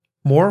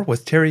More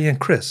with Terry and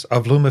Chris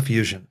of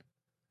LumaFusion.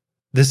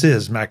 This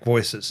is Mac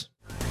Voices.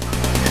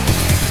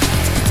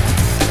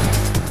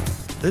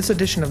 This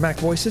edition of Mac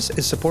Voices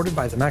is supported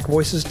by the Mac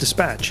Voices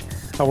Dispatch,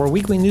 our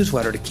weekly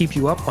newsletter to keep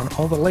you up on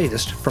all the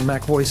latest from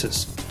Mac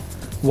Voices.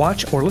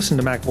 Watch or listen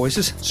to Mac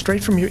Voices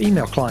straight from your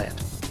email client.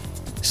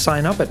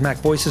 Sign up at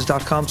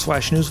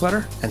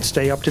macvoices.com/newsletter and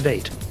stay up to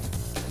date.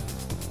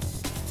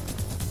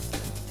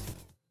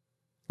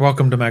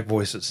 Welcome to Mac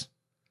Voices.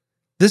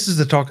 This is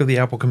the talk of the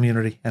Apple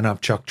community, and I'm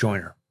Chuck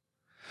Joyner.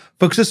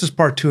 Folks, this is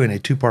part 2 in a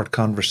 2-part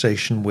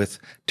conversation with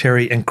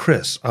Terry and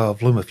Chris of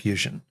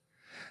LumaFusion.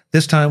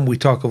 This time we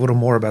talk a little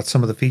more about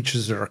some of the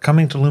features that are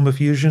coming to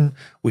LumaFusion.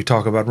 We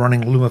talk about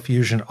running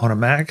LumaFusion on a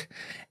Mac,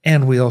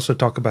 and we also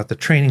talk about the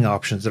training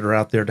options that are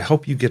out there to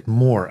help you get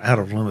more out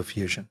of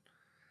LumaFusion.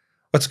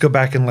 Let's go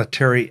back and let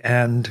Terry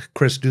and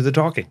Chris do the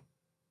talking.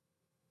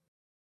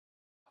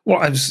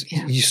 Well,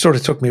 you sort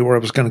of took me where I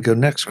was going to go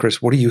next,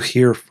 Chris. What do you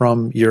hear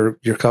from your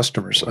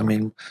customers? I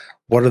mean,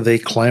 what are they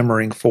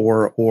clamoring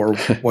for, or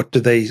what do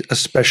they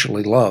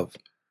especially love?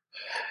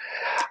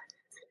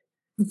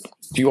 Do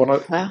you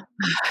want to? Well,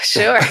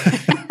 sure.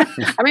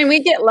 I mean,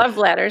 we get love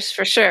letters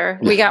for sure.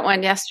 We got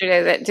one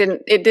yesterday that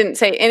didn't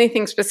say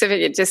anything specific.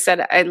 It just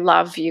said, "I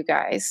love you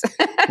guys."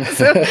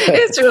 So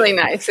it's really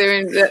nice. I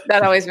mean,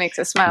 that always makes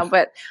us smile.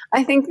 But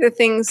I think the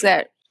things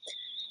that,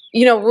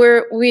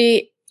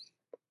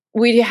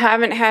 we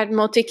haven't had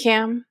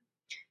multicam,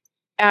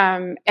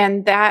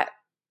 and that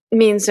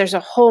means there's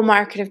a whole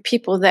market of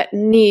people that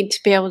need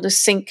to be able to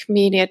sync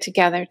media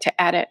together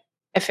to edit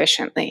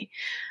efficiently.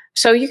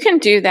 So you can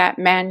do that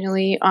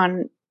manually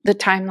on the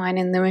timeline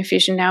in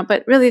LumaFusion now,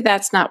 but really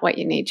that's not what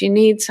you need. You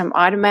need some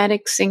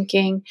automatic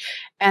syncing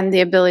and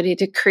the ability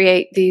to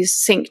create these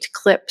synced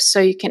clips so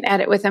you can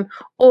edit with them,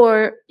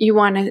 or you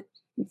want to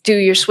do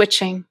your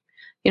switching.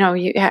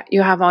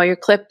 You have all your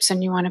clips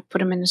and you want to put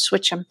them in and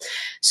switch them.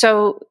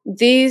 So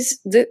these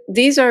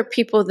are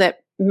people that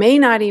may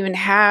not even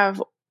have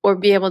or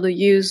be able to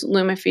use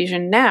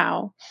LumaFusion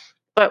now,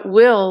 but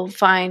will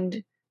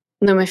find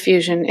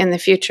LumaFusion in the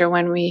future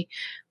when we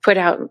put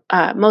out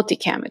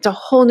multicam. It's a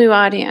whole new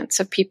audience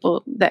of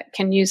people that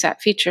can use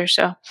that feature.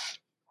 So,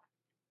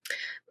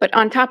 but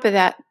on top of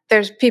that,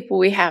 there's people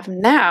we have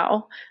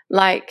now,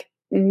 like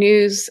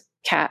news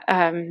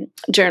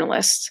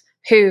journalists,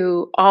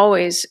 who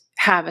always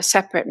have a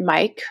separate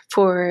mic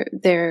for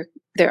their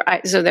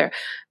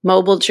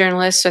mobile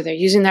journalists, or they're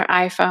using their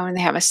iPhone.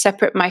 They have a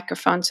separate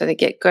microphone so they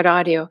get good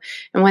audio.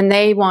 And when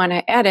they want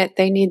to edit,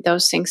 they need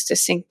those things to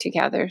sync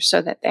together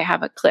so that they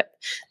have a clip.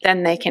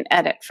 Then they can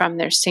edit from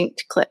their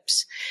synced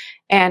clips.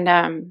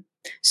 And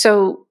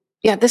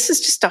this is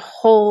just a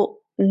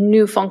whole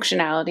new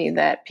functionality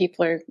that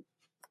people are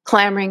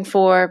clamoring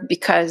for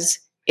because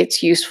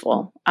it's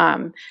useful,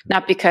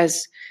 not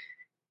because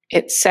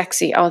it's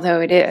sexy,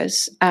 although it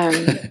is,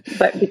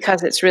 but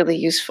because it's really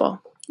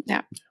useful.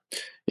 Yeah.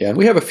 Yeah, and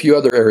we have a few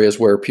other areas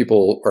where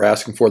people are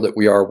asking for that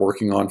we are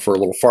working on for a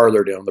little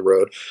farther down the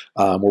road.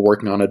 We're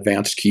working on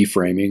advanced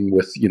keyframing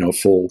with,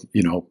 full,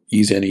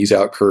 ease in, ease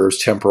out curves,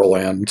 temporal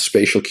and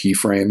spatial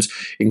keyframes,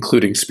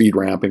 including speed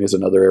ramping is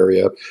another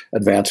area,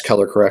 advanced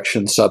color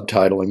correction,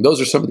 subtitling.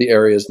 Those are some of the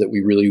areas that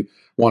we really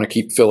want to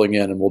keep filling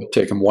in, and we'll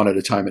take them one at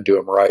a time and do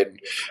them right. And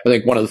I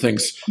think one of the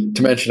things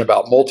to mention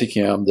about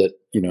multicam that,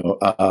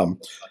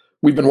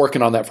 we've been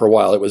working on that for a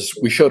while.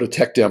 We showed a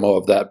tech demo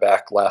of that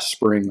back last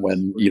spring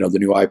when, the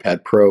new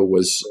iPad Pro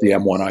the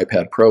M1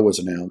 iPad Pro was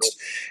announced.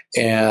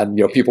 And,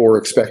 people were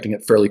expecting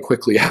it fairly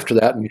quickly after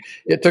that. And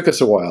it took us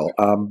a while.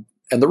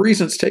 And the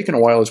reason it's taken a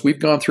while is we've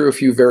gone through a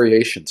few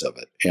variations of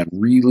it and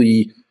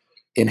really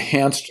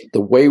enhanced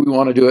the way we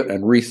want to do it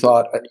and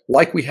rethought,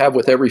 like we have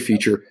with every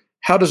feature,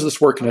 how does this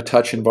work in a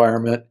touch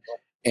environment?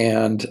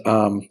 And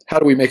how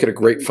do we make it a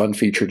great fun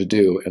feature to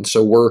do? And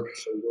so we're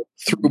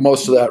through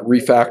most of that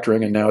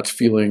refactoring, and now it's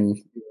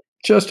feeling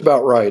just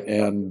about right.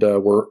 And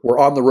we're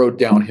on the road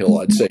downhill,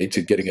 I'd say,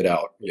 to getting it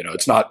out.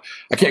 It's not,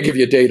 I can't give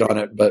you a date on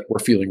it, but we're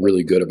feeling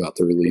really good about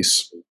the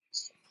release.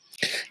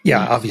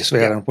 Yeah,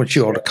 obviously, I don't want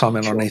you all to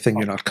comment on anything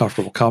you're not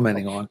comfortable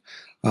commenting on.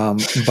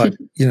 But,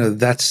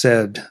 that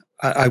said,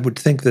 I would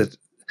think that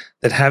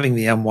having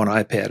the M1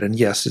 iPad, and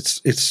yes,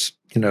 it's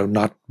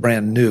not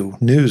brand new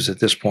news at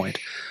this point,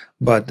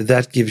 but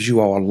that gives you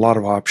all a lot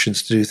of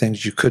options to do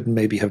things you couldn't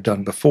maybe have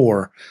done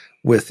before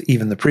with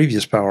even the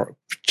previous power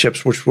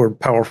chips, which were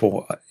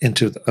powerful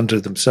unto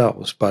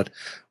themselves. But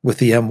with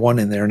the M1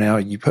 in there now,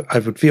 I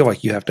would feel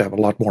like you have to have a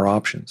lot more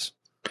options.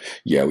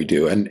 Yeah, we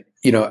do. And,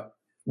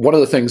 one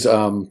of the things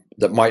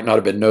that might not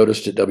have been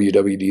noticed at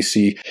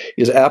WWDC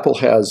is Apple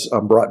has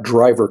brought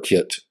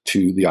DriverKit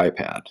to the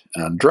iPad.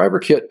 And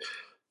DriverKit,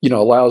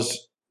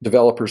 allows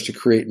developers to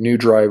create new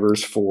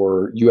drivers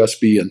for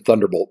USB and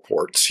Thunderbolt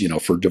ports,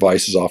 for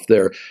devices off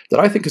there, that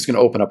I think is going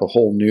to open up a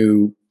whole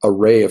new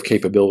array of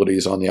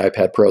capabilities on the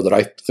iPad Pro that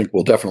I think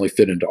will definitely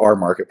fit into our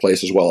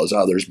marketplace as well as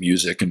others,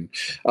 music and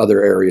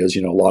other areas,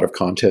 a lot of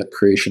content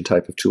creation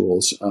type of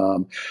tools.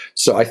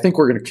 So I think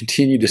we're going to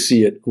continue to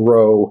see it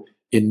grow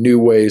in new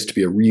ways to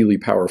be a really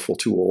powerful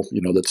tool,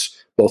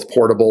 that's both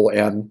portable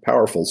and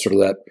powerful, sort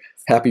of that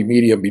happy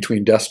medium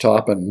between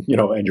desktop and,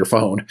 and your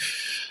phone.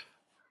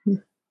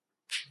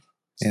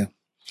 Yeah.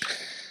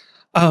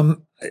 I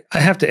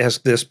have to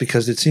ask this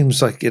because it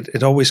seems like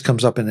it always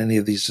comes up in any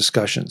of these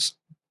discussions.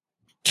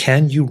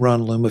 Can you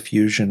run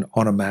LumaFusion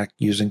on a Mac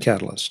using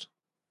Catalyst?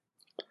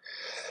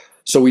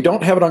 So we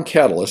don't have it on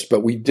Catalyst,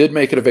 but we did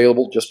make it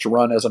available just to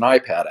run as an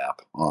iPad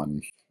app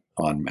on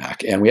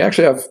Mac. And we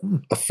actually have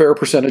a fair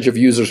percentage of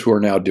users who are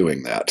now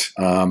doing that.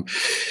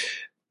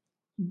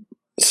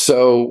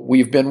 So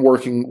we've been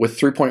working with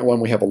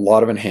 3.1. We have a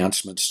lot of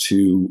enhancements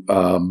to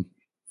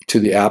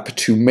the app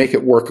to make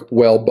it work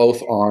well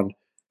both on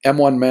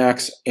M1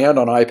 Macs and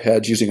on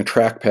iPads using a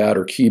trackpad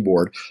or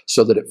keyboard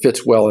so that it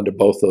fits well into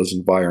both those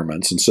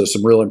environments. And so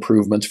some real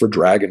improvements for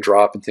drag and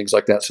drop and things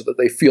like that so that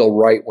they feel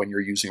right when you're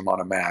using them on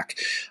a Mac.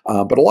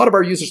 But a lot of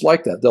our users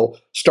like that. They'll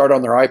start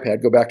on their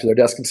iPad, go back to their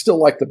desk, and still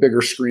like the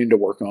bigger screen to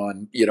work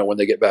on, when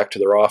they get back to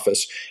their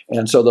office.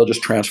 And so they'll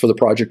just transfer the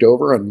project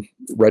over and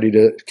ready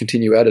to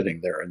continue editing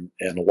there.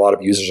 And a lot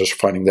of users are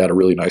finding that a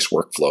really nice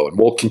workflow. And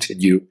we'll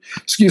continue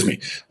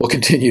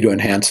to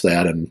enhance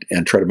that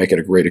and try to make it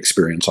a great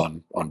experience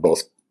on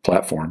both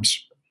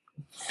platforms.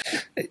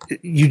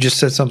 You just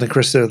said something,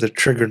 Chris, there that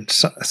triggered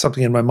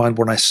something in my mind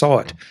when I saw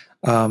it,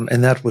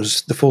 and that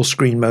was the full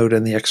screen mode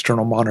and the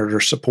external monitor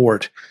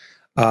support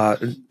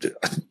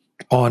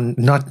on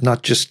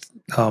not just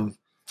let's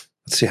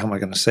see, how am I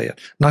going to say it?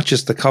 Not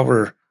just the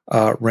color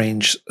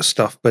range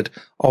stuff, but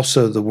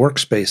also the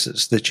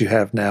workspaces that you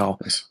have now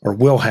or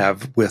will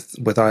have with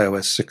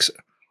iOS 6.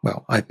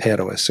 Well, iPad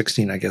OS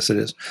 16, I guess it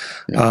is.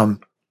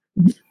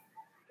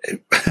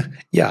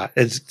 Yeah.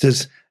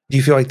 Do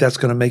you feel like that's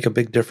going to make a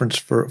big difference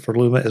for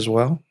Luma as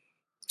well?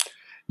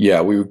 Yeah,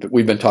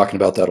 we've been talking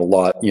about that a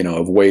lot,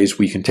 of ways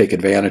we can take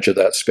advantage of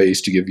that space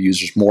to give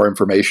users more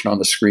information on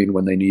the screen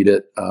when they need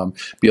it,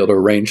 be able to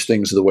arrange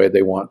things the way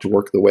they want to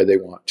work the way they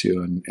want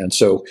to. And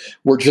so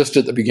we're just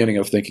at the beginning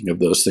of thinking of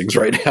those things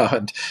right now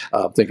and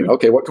thinking,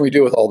 okay, what can we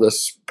do with all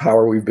this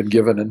power we've been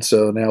given? And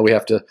so now we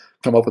have to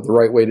come up with the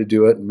right way to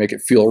do it and make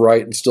it feel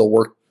right and still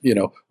work,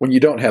 when you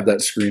don't have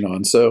that screen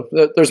on. So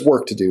there's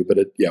work to do, but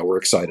we're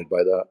excited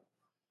by that.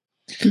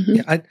 Mm-hmm.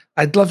 Yeah,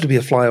 I'd love to be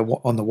a fly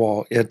on the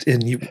wall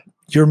in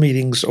your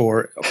meetings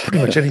or pretty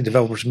much any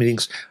developers'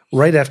 meetings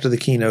right after the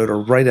keynote or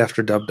right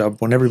after DubDub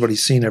when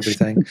everybody's seen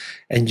everything,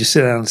 and you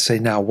sit down and say,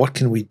 "Now, what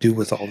can we do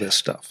with all this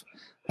stuff?"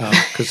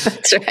 Because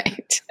that's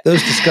right.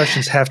 Those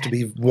discussions have to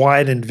be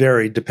wide and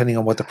varied depending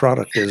on what the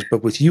product is.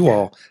 But with you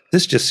all,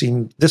 this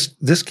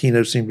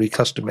keynote seemed to be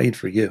custom made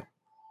for you.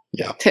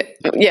 Yeah.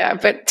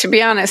 But to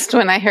be honest,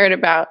 when I heard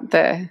about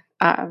the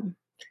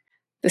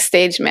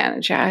stage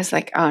manager, I was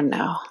like, "Oh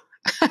no."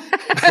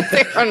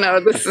 Oh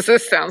no,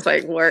 this sounds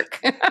like work.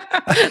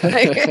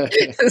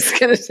 This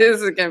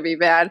is gonna be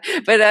bad.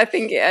 But I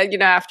think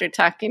after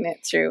talking it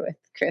through with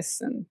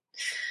Chris and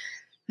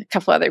a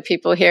couple other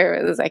people here,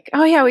 it was like,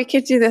 oh yeah, we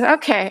could do this.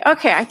 Okay,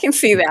 I can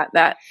see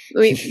that.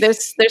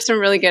 There's some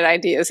really good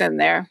ideas in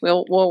there.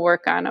 We'll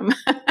work on them.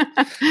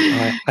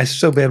 I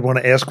so bad want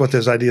to ask what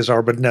those ideas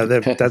are, but no,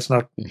 that's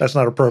not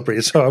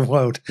appropriate, so I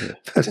won't.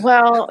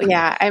 Well,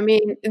 yeah, I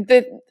mean,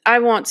 I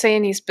won't say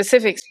any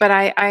specifics, but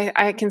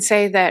I can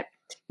say that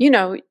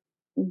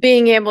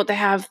being able to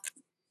have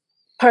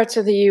parts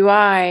of the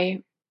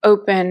UI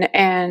open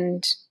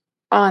and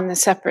on the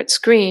separate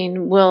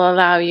screen will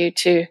allow you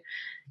to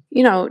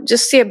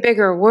just see a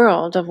bigger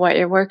world of what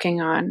you're working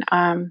on,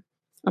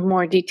 a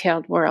more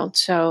detailed world.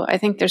 So I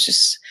think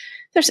there's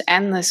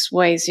endless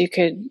ways you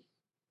could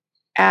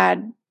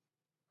add,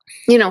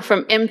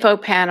 from info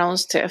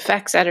panels to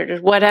effects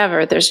editors,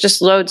 whatever. There's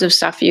just loads of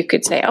stuff you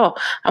could say, oh,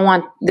 I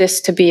want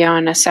this to be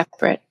on a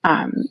separate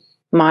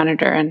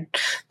monitor. And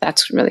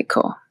that's really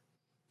cool.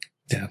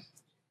 Yeah.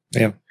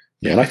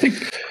 And I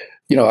think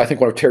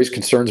one of Terry's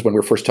concerns when we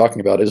were first talking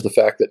about it is the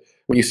fact that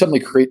when you suddenly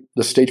create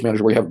the stage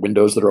manager where you have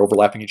windows that are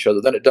overlapping each other,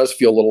 then it does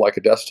feel a little like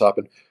a desktop.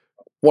 And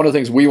one of the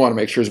things we want to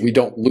make sure is we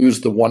don't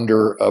lose the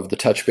wonder of the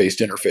touch-based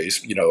interface.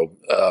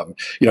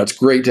 It's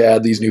great to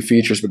add these new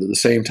features, but at the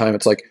same time,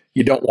 it's like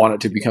you don't want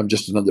it to become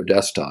just another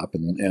desktop.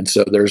 And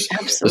so there's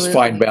this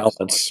fine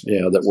balance,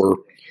 that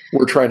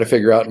we're trying to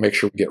figure out and make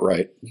sure we get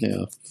right.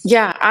 Yeah.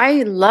 Yeah,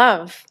 I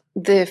love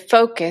the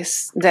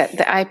focus that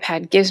the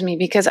iPad gives me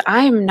because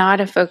I'm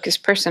not a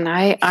focused person.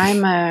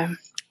 I'm a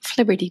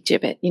flibberty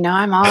gibbet.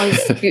 I'm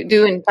always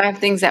doing 5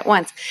 things at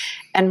once.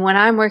 And when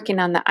I'm working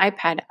on the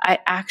iPad, I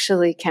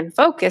actually can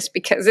focus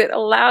because it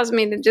allows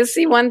me to just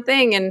see one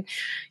thing. And,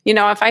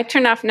 if I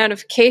turn off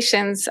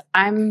notifications,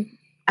 I'm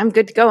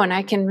good to go. And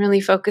I can really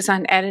focus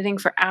on editing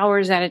for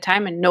hours at a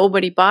time and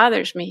nobody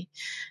bothers me.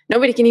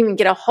 Nobody can even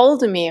get a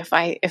hold of me if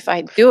I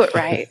do it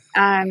right.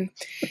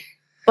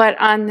 But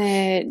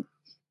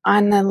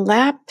on the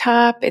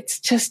laptop, it's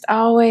just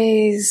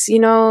always,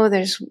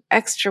 there's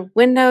extra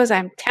windows.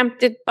 I'm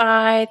tempted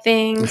by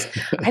things.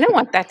 I don't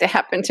want that to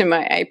happen to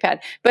my iPad.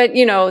 But,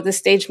 the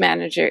stage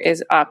manager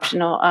is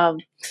optional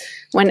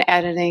when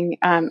editing.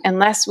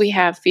 Unless we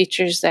have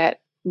features that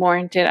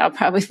warrant it, I'll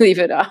probably leave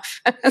it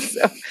off.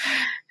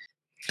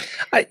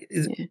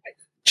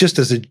 just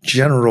as a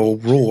general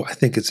rule, I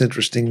think it's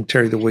interesting,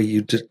 Terry, the way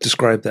you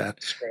describe that,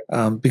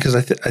 because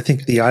I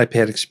think the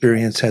iPad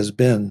experience has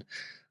been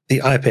the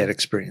iPad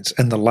experience,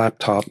 and the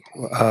laptop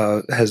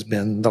has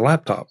been the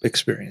laptop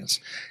experience.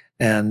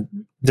 And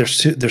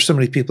there's so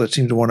many people that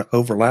seem to want to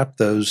overlap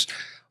those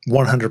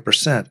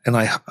 100%. And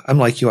I'm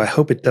like you. I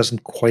hope it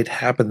doesn't quite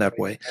happen that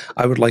way.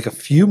 I would like a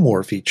few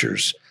more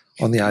features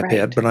on the iPad,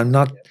 Right. but I'm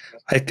not.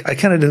 I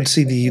kind of don't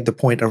see the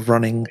point of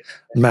running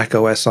Mac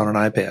OS on an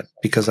iPad,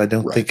 because I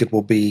don't think it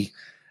will be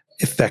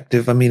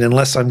effective. I mean,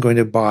 unless I'm going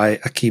to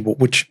buy a keyboard,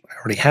 which I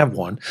already have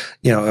one,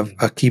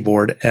 a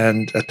keyboard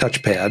and a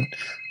touchpad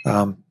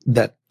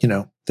that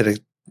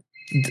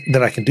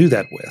I can do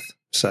that with.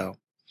 So.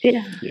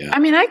 Yeah. I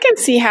mean, I can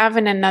see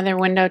having another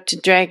window to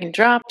drag and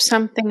drop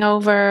something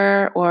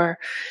over or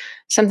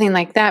something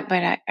like that.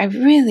 But I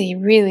really,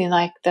 really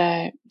like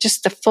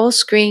just the full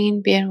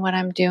screen being what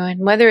I'm doing,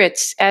 whether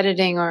it's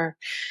editing or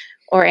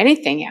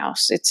anything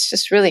else. It's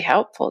just really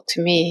helpful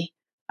to me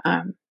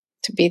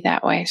to be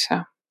that way.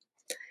 So,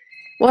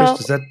 well,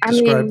 Chris, does that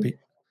describe?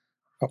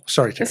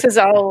 Sorry, Terry. This is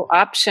all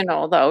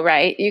optional, though,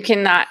 right? You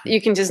can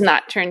just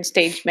not turn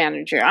Stage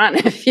Manager on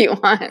if you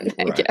want,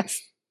 I guess.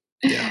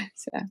 Yeah.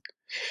 So.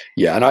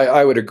 Yeah, and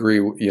I would agree,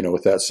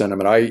 with that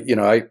sentiment.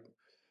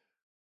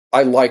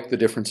 I like the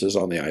differences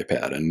on the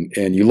iPad,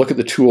 and you look at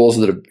the tools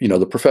that have,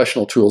 the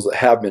professional tools that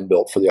have been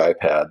built for the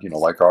iPad,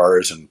 like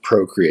ours and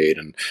Procreate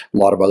and a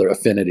lot of other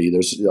Affinity.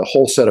 There's a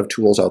whole set of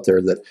tools out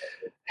there that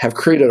have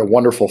created a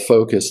wonderful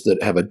focus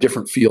that have a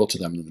different feel to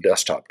them than the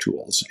desktop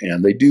tools,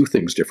 and they do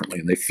things differently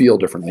and they feel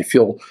different.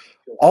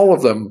 All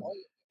of them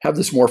have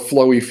this more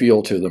flowy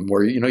feel to them,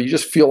 where you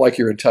just feel like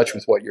you're in touch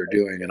with what you're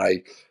doing, and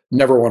I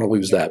never want to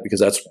lose that,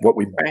 because that's what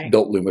we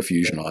built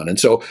LumaFusion on. And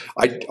so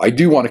I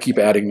do want to keep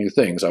adding new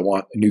things. I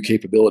want new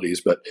capabilities,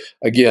 but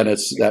again,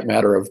 it's that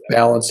matter of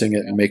balancing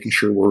it and making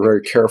sure we're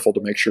very careful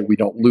to make sure we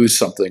don't lose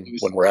something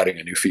when we're adding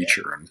a new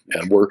feature. And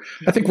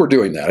I think we're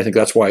doing that. I think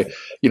that's why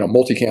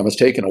multicam has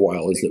taken a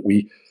while, is that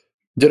we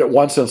did it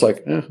once and it's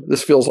like,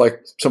 this feels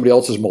like somebody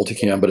else's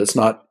multicam, but it's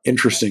not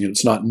interesting and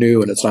it's not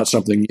new and it's not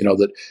something,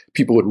 that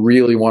people would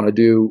really want to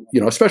do,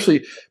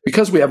 especially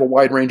because we have a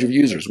wide range of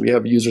users. We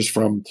have users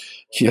from,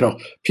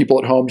 people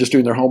at home just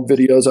doing their home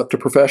videos up to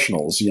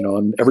professionals,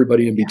 and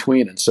everybody in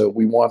between. And so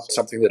we want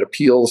something that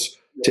appeals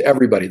to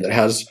everybody, that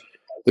has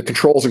the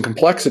controls and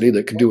complexity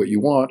that can do what you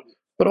want,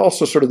 but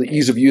also sort of the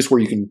ease of use where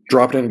you can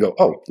drop it in and go,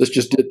 oh, this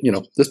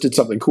did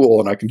something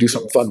cool and I can do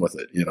something fun with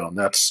it, and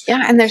that's.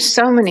 Yeah. And there's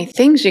so many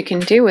things you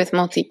can do with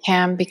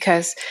multicam,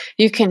 because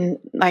you can,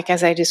 like,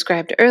 as I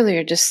described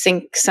earlier, just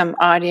sync some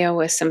audio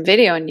with some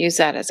video and use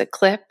that as a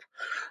clip.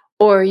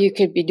 Or you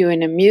could be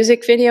doing a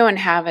music video and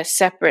have a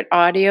separate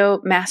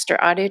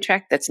master audio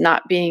track that's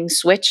not being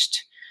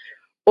switched.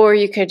 Or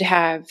you could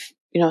have,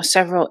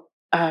 several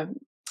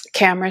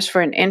cameras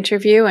for an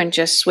interview and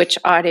just switch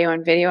audio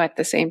and video at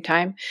the same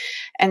time.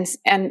 And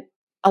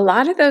a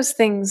lot of those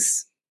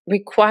things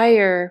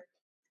require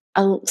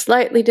a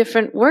slightly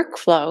different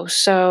workflow.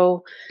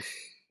 So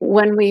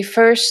when we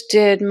first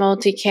did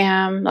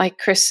multicam, like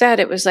Chris said,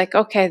 it was like,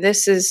 okay,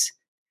 this is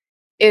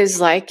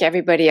like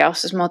everybody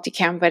else's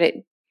multicam, but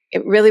it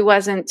really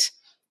wasn't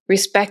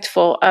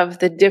respectful of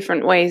the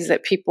different ways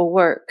that people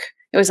work.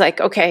 It was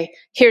like, okay,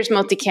 here's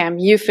multicam,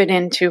 you fit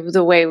into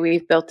the way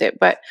we've built it.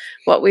 But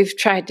what we've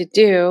tried to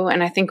do,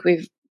 and I think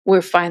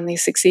we're finally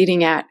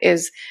succeeding at,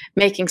 is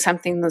making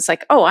something that's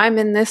like, oh, I'm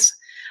in this,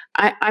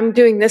 I'm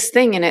doing this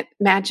thing, and it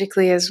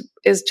magically is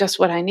just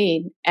what I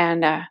need.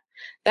 And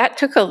that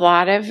took a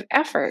lot of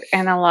effort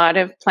and a lot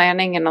of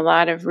planning and a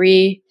lot of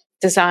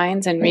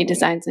redesigns and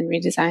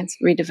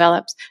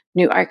redevelops,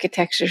 new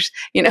architectures,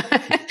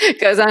 it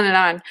goes on and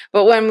on.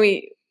 But when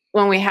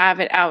we have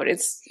it out,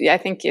 I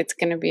think it's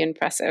going to be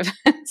impressive.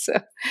 So,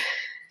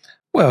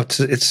 well,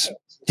 it's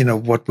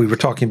what we were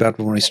talking about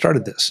when we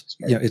started this.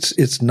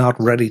 It's not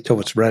ready till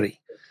it's ready,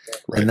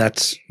 and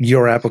that's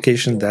your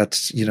application.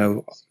 That's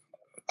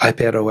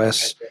iPad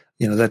OS.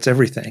 That's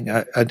everything.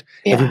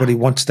 Everybody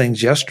wants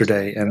things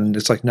yesterday, and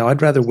it's like, no,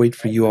 I'd rather wait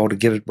for you all to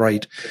get it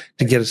right,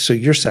 to get it so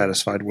you're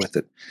satisfied with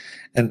it.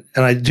 And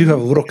I do have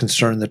a little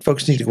concern that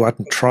folks need to go out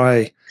and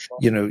try,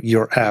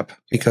 your app,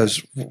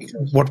 because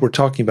what we're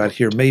talking about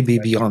here may be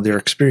beyond their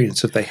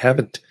experience if they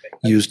haven't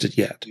used it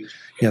yet.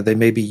 They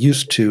may be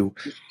used to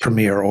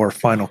Premiere or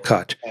Final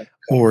Cut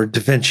or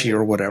DaVinci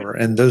or whatever,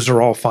 and those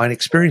are all fine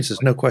experiences,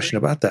 no question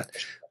about that.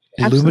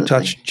 Absolutely.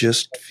 LumaTouch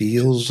just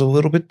feels a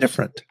little bit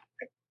different.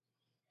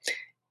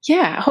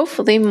 Yeah,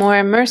 hopefully more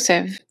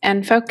immersive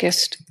and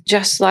focused,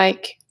 just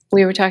like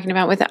we were talking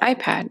about with the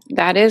iPad.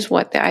 That is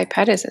what the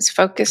iPad is. It's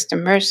focused,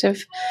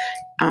 immersive,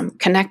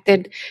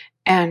 connected.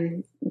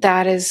 And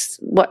that is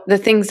what the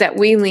things that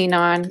we lean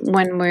on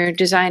when we're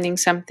designing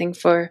something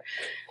for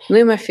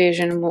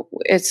LumaFusion.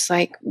 It's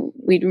like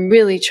we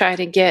really try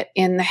to get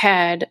in the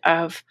head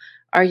of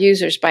our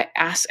users by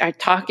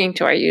talking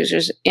to our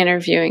users,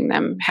 interviewing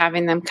them,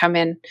 having them come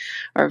in,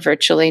 or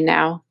virtually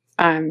now,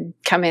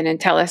 come in and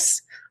tell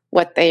us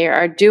what they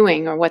are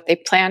doing or what they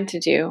plan to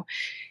do.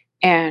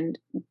 And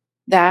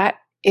that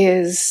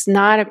is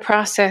not a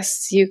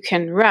process you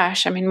can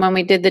rush. I mean, when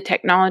we did the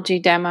technology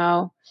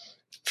demo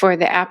for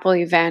the Apple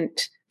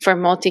event for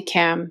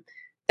multicam,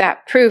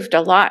 that proved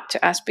a lot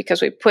to us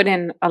because we put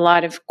in a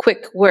lot of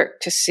quick work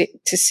to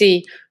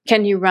see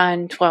can you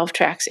run 12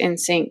 tracks in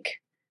sync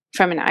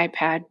from an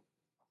iPad.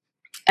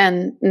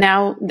 And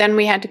then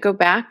we had to go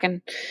back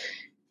and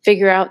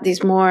figure out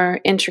these more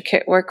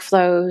intricate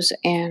workflows.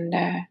 And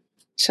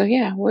so,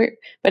 yeah,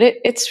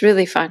 it's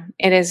really fun.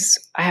 It is,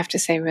 I have to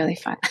say, really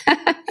fun.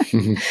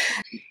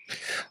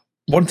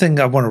 One thing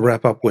I want to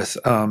wrap up with,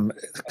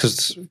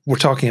 because we're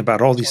talking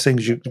about all these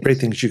things, great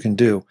things you can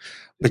do,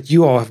 but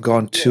you all have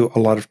gone to a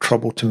lot of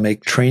trouble to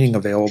make training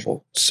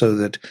available so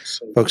that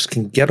folks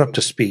can get up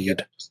to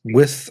speed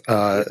with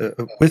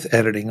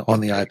editing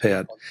on the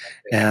iPad.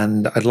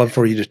 And I'd love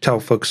for you to tell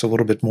folks a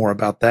little bit more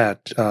about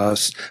that.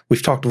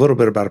 We've talked a little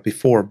bit about it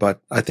before,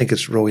 but I think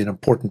it's really an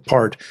important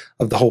part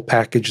of the whole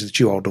package that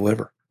you all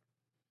deliver.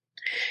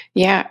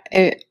 Yeah,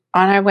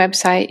 on our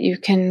website, you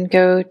can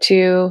go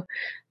to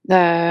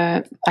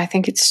I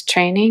think it's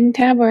training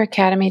tab or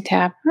academy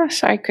tab. Oh,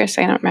 sorry, Chris,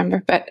 I don't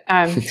remember. But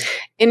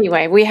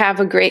anyway, we have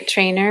a great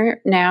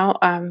trainer now,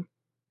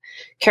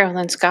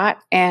 Carolyn Scott,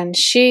 and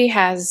she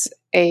has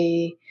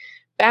a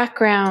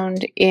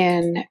background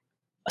in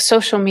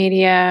social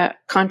media,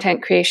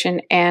 content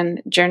creation,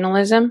 and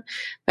journalism.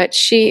 But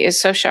she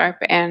is so sharp,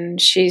 and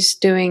she's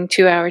doing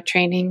 2-hour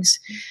trainings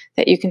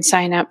that you can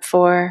sign up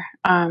for.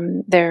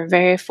 They're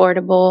very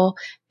affordable,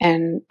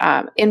 and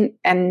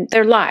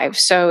they're live,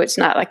 so it's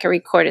not like a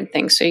recorded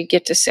thing. So you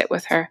get to sit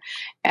with her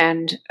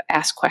and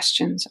ask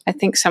questions. I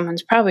think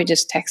someone's probably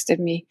just texted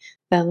me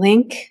the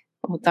link.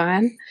 Hold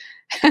on.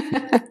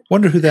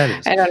 Wonder who that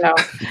is. I don't know.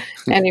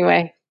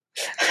 Anyway.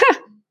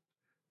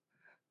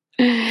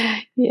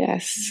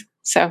 Yes.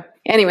 So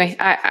anyway,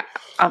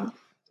 I'll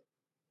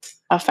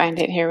find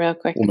it here real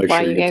quick. We'll make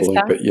sure you get the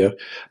link.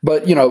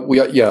 But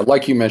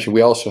like you mentioned,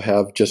 we also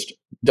have just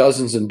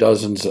dozens and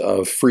dozens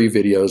of free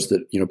videos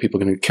that people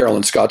can.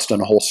 Carolyn Scott's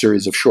done a whole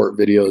series of short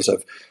videos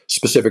of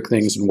specific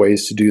things and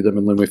ways to do them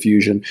in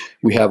LumaFusion.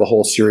 We have a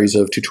whole series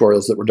of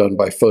tutorials that were done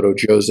by Photo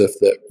Joseph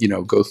that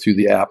go through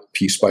the app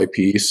piece by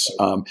piece.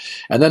 And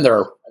then there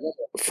are,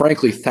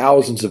 frankly,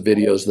 thousands of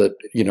videos that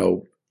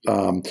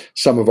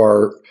some of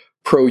our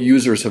pro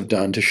users have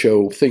done to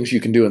show things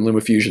you can do in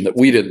LumaFusion that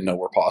we didn't know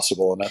were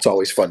possible. And that's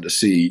always fun to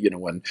see,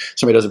 when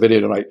somebody does a video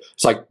tonight,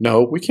 it's like,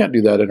 no, we can't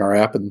do that in our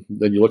app. And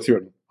then you look through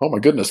it and, oh my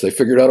goodness, they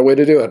figured out a way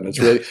to do it. And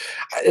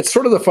it's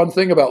sort of the fun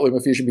thing about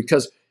LumaFusion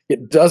because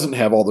it doesn't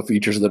have all the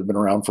features that have been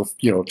around for,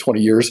 20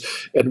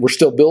 years. And we're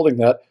still building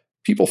that.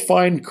 People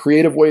find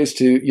creative ways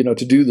to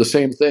do the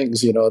same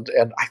things,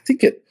 and I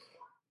think it,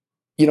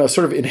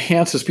 sort of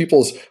enhances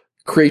people's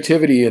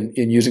creativity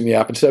in using the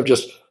app instead of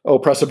just,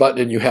 press a button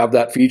and you have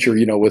that feature,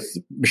 with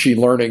machine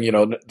learning,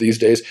 these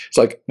days. It's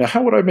like, now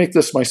how would I make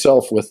this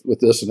myself with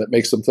this? And it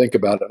makes them think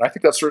about it. And I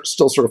think that's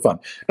still sort of fun.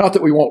 Not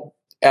that we won't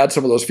add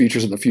some of those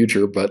features in the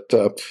future, but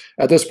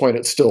at this point,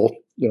 it still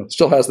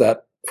has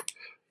that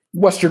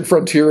Western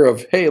frontier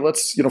of, hey,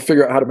 let's,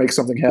 figure out how to make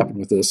something happen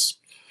with this.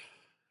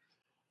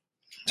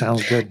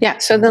 Sounds good. Yeah.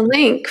 So the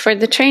link for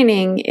the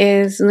training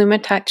is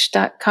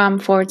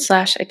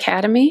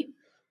lumatouch.com/academy.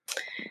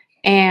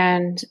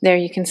 And there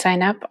you can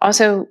sign up.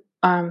 Also,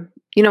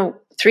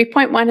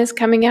 3.1 is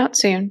coming out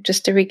soon,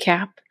 just to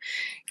recap.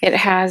 It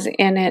has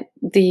in it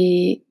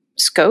the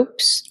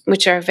scopes,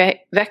 which are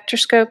vector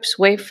scopes,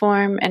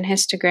 waveform, and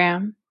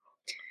histogram.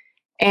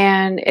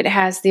 And it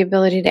has the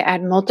ability to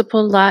add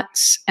multiple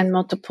LUTs and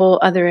multiple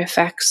other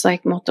effects,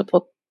 like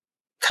multiple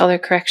color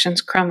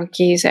corrections, chroma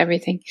keys,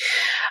 everything.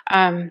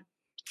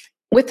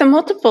 With the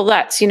multiple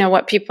LUTs,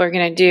 what people are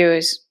going to do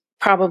is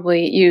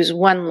probably use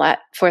one LUT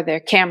for their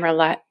camera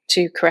LUT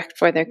to correct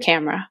for their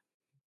camera.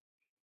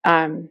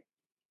 And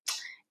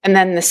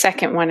then the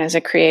second one is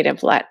a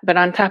creative LUT. But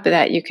on top of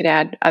that, you could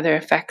add other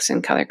effects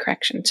and color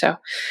correction. So,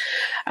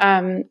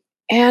 and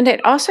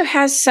it also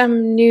has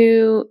some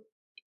new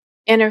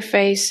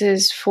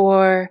interfaces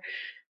for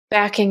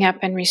backing up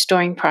and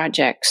restoring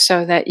projects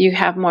so that you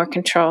have more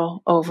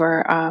control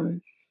over,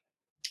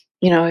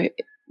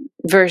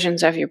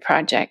 versions of your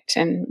project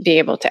and be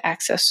able to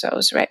access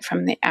those right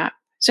from the app.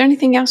 Is there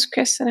anything else,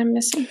 Chris, that I'm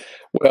missing?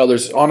 Well,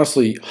 there's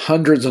honestly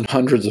hundreds and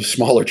hundreds of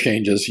smaller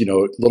changes,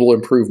 little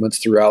improvements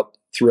throughout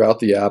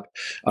the app.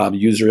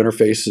 User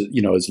interface,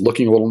 is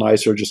looking a little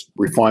nicer, just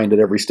refined at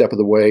every step of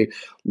the way.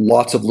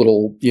 Lots of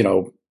little,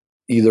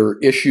 either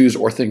issues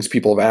or things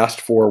people have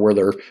asked for where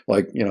they're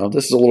like,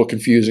 this is a little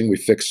confusing. We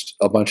fixed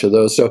a bunch of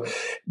those. So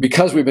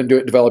because we've been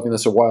developing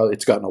this a while,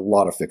 it's gotten a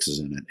lot of fixes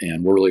in it,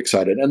 and we're really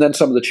excited. And then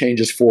some of the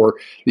changes for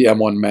the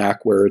M1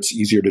 Mac where it's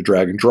easier to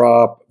drag and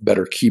drop,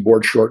 better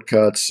keyboard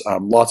shortcuts,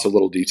 lots of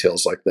little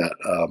details like that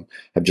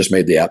have just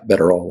made the app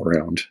better all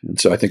around. And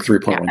so I think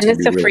 3.1 is going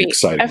to be really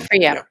exciting. A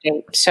free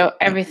update. So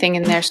everything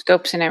in their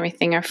scopes and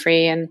everything are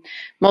free, and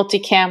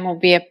multicam will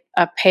be a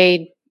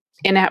paid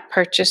in-app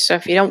purchase. So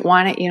if you don't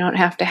want it, you don't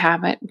have to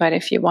have it. But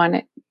if you want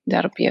it,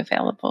 that'll be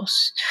available.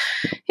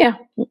 Yeah,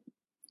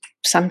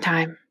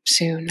 sometime.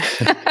 soon.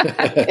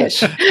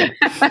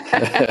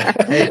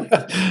 Hey,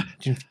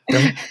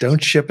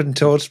 don't ship it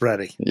until it's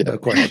ready. Yeah, no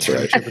question. that's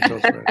right. Don't ship it until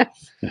it's ready.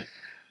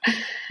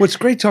 Well, it's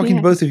great talking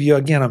to both of you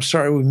again. I'm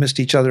sorry we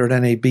missed each other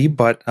at NAB,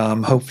 but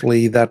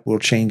hopefully that will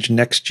change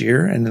next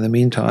year. And in the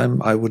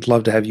meantime, I would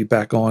love to have you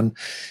back on,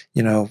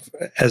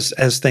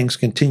 as things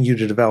continue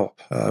to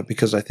develop,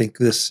 because I think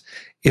this,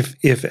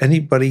 if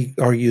anybody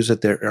argues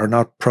that there are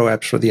not pro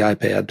apps for the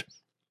iPad,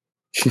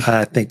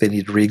 I think they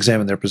need to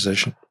re-examine their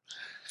position.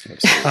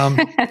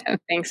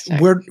 Thanks, Chuck.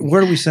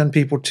 Where do we send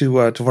people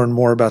to learn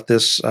more about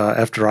this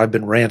after I've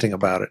been ranting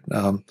about it?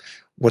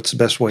 What's the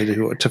best way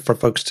for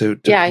folks to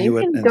view it? You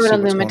can go to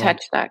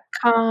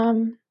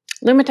LumaTouch.com.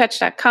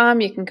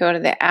 LumaTouch.com. You can go to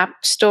the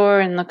App Store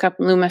and look up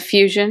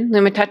LumaFusion.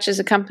 LumaTouch is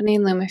a company.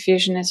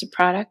 LumaFusion is a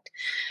product.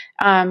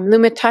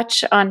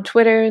 LumaTouch on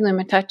Twitter.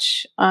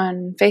 LumaTouch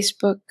on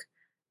Facebook.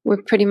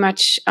 We're pretty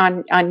much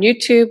on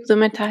YouTube.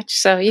 LumaTouch.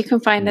 So you can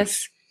find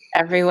us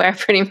everywhere,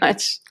 pretty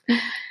much.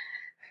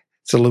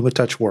 It's a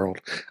LumaTouch world.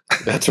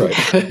 That's right.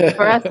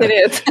 For us, it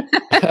is.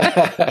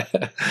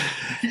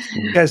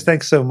 Guys,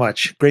 thanks so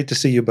much. Great to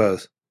see you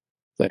both.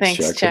 Thanks,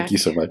 Chuck. Thank you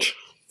so much.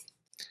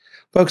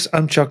 Folks,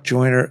 I'm Chuck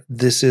Joiner.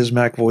 This is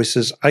Mac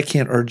Voices. I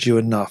can't urge you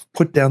enough.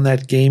 Put down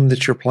that game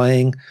that you're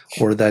playing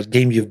or that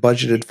game you've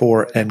budgeted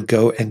for and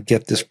go and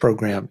get this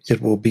program.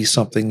 It will be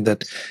something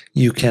that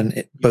you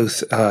can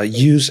both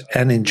use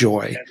and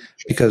enjoy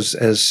because,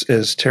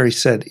 as Terry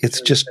said, it's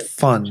just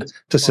fun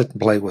to sit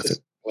and play with it.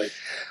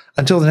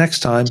 Until the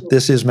next time,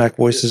 this is Mac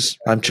Voices.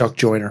 I'm Chuck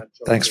Joiner.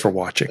 Thanks for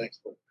watching.